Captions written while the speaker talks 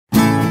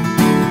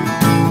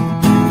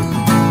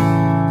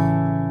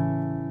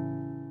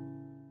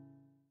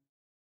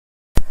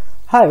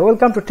Hi,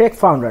 welcome to Tech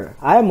Founder.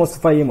 I am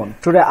Mustafa Imon.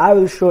 Today I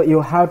will show you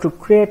how to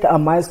create a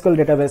MySQL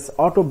database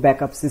auto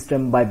backup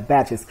system by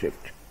batch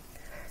script.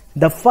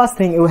 The first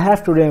thing you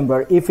have to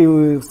remember, if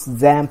you use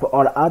XAMPP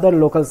or other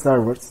local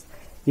servers,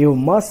 you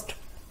must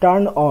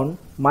turn on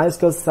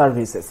MySQL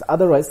services.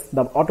 Otherwise,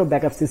 the auto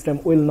backup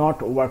system will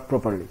not work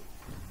properly.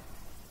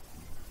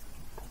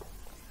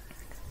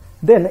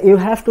 Then you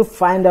have to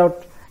find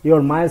out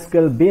your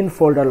MySQL bin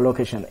folder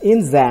location. In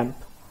XAMPP,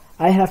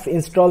 I have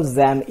installed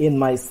XAMPP in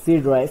my C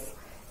drive.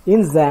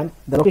 In XAMPP,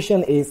 the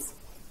location is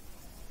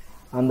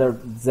under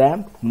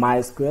XAMPP,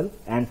 MySQL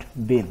and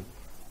bin.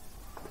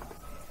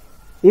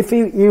 If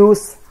you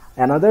use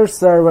another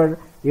server,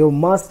 you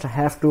must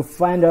have to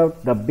find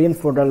out the bin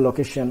folder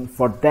location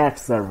for that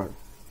server.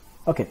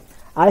 Okay,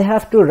 I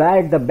have to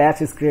write the batch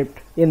script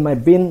in my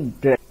bin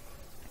directory.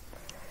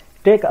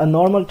 Take a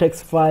normal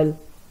text file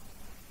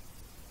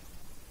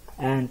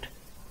and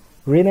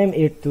rename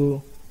it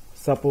to,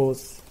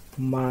 suppose,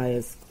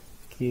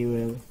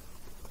 MySQL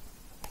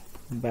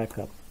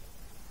backup,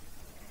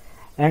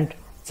 and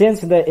change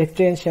the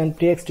extension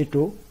txt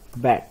to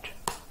bat.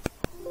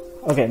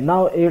 Okay,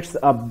 now it's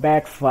a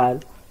bat file.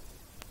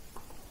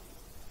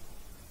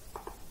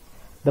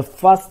 The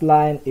first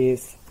line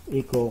is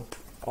echo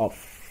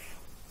off,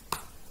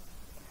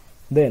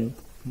 then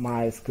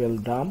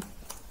MySQL dump.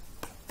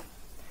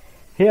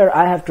 Here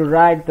I have to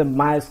write the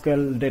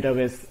MySQL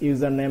database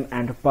username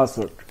and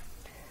password.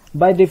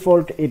 By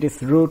default it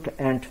is root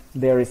and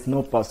there is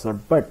no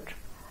password, but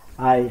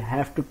I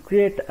have to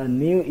create a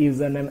new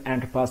username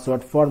and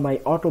password for my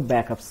auto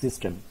backup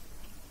system.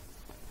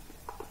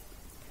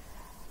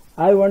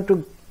 I want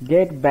to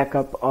get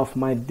backup of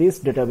this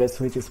database,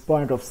 which is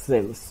point of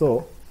sale.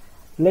 So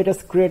let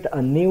us create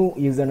a new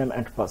username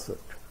and password.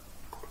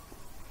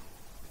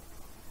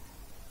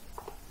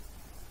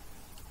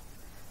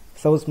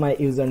 Suppose my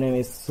username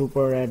is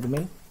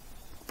superadmin.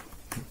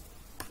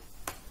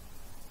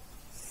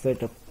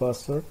 Set a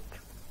password.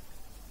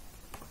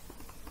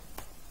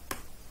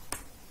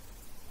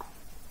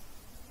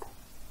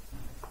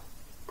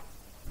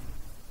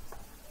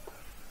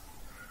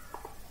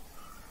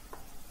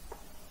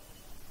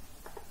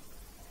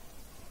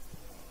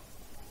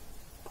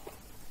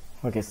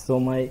 Okay, so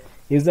my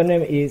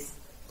username is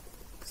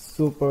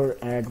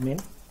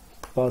superadmin,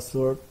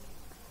 password,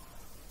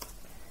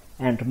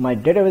 and my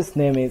database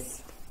name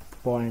is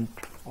point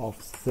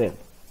of sale.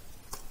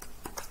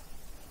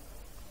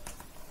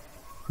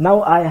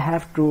 Now I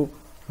have to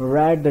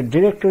write the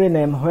directory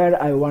name where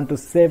I want to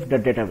save the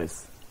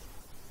database.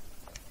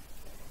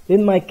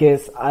 In my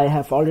case, I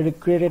have already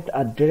created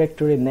a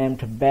directory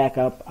named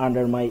backup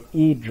under my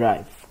E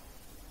drive.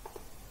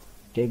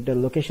 Take the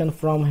location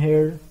from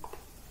here,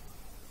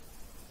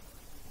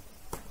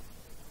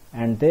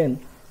 and then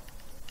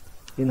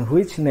in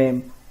which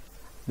name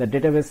the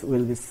database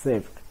will be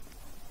saved.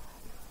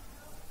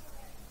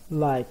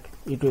 Like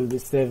it will be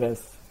saved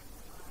as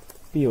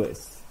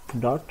POS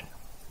dot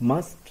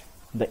must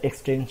the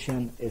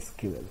extension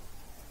SQL.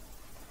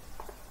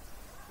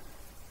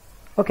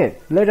 Okay,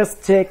 let us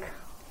check.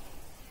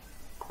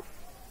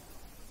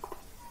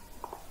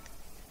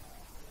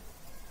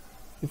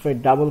 If I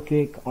double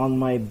click on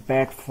my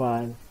bat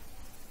file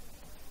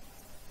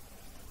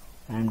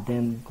and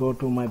then go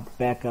to my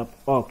backup,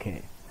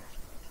 okay,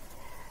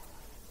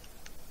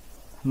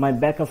 my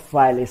backup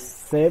file is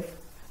saved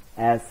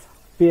as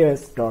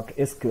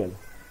pos.sql.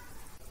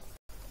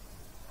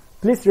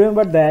 Please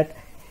remember that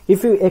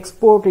if you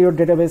export your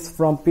database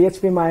from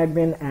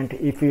phpMyAdmin and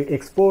if you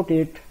export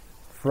it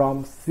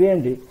from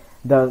CMD,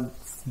 the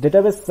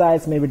database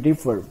size may be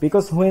differ,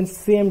 because when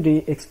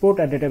CMD export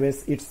a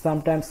database, it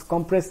sometimes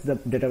compress the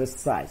database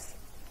size.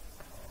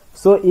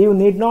 So you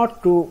need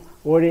not to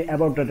worry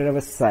about the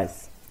database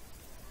size.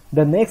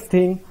 The next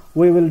thing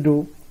we will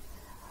do,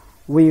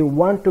 we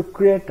want to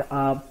create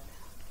a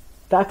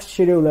task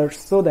scheduler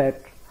so that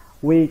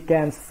we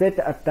can set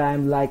a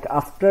time, like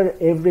after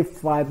every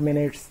 5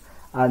 minutes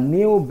a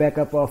new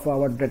backup of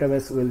our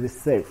database will be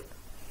saved.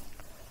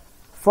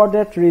 For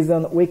that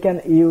reason we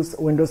can use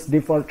Windows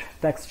default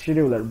task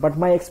scheduler, but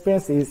my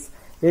experience is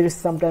it is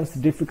sometimes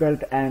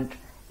difficult and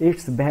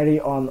it's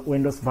vary on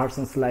Windows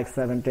versions like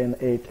 7, 10,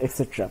 8,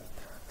 etc.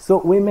 So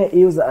we may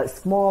use a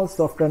small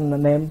software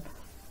named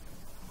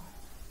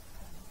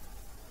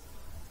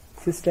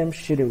System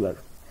Scheduler.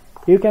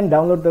 You can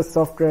download the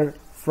software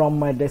from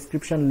my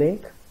description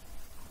link.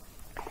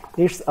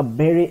 It's a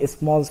very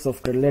small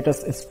software. Let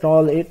us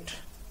install it.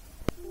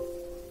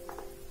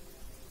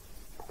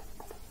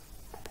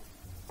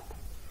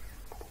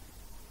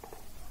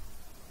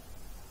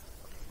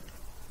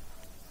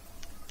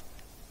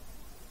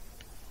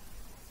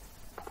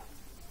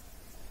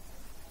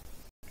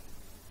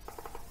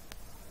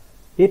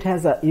 It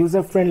has a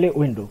user-friendly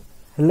window.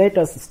 Let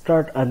us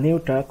start a new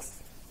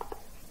task.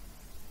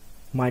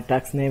 My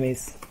task name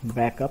is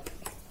backup.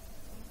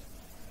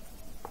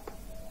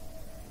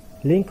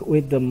 Link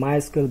with the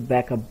MySQL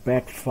backup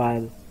bat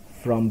file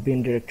from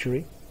bin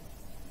directory.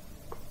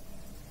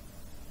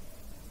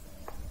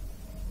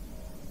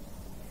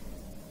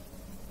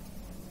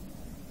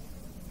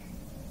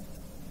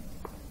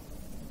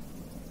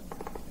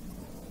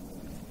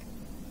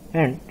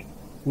 and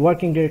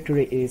working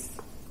directory is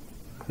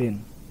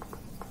in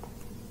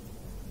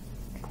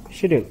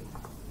schedule.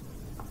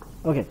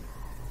 Okay,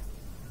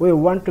 we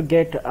want to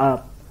get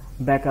a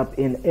backup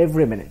in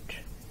every minute.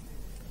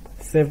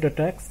 Save the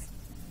text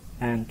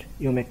and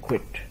you may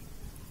quit.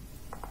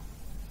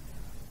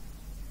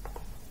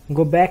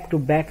 Go back to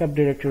backup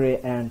directory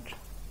and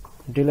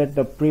delete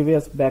the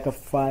previous backup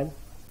file,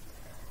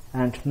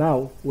 and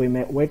now we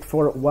may wait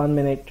for 1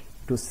 minute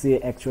to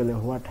see actually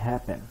what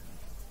happened.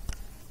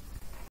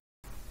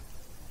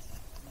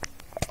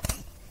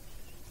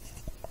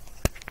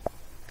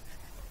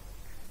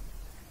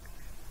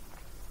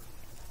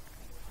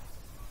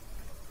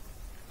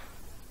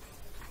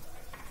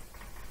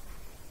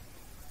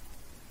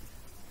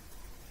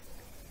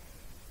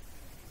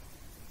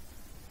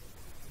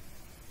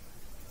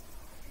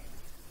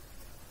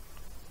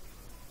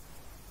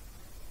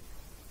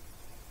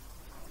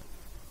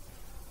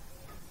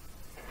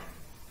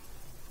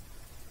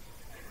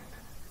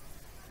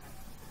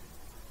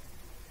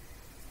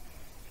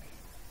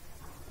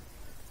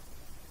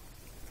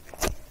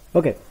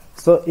 Okay,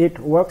 so it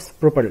works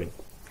properly.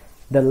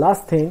 The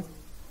last thing,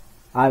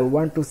 I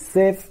want to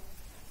save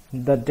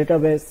the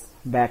database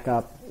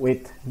backup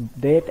with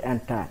date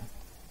and time.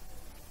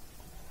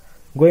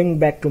 Going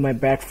back to my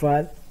bat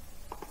file,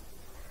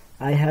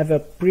 I have a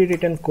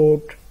pre-written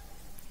code.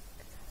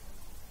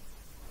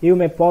 You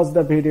may pause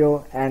the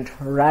video and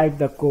write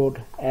the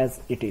code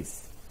as it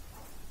is.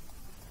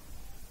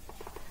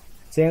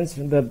 Change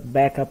the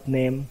backup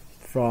name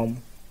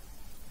from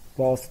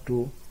pause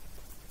to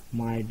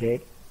my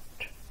date.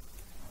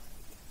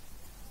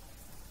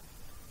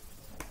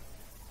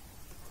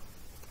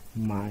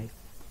 My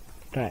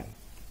time.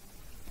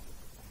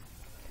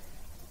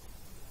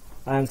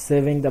 I am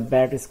saving the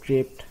bat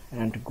script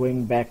and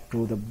going back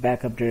to the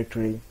backup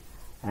directory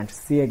and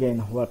see again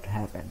what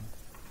happened.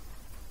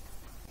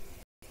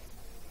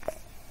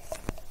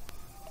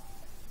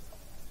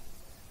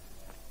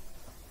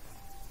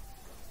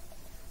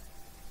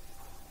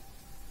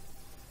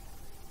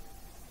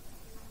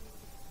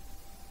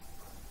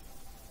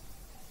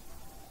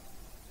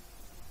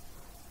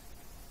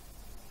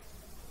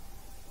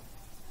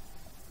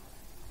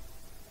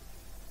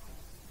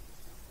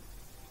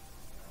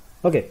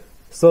 Okay,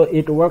 so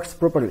it works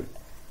properly.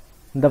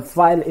 The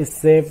file is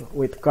saved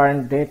with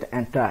current date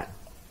and time.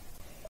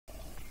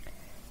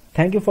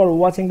 Thank you for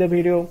watching the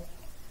video.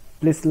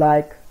 Please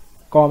like,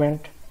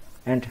 comment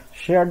and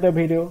share the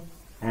video,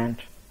 and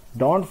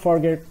don't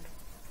forget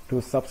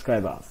to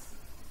subscribe us.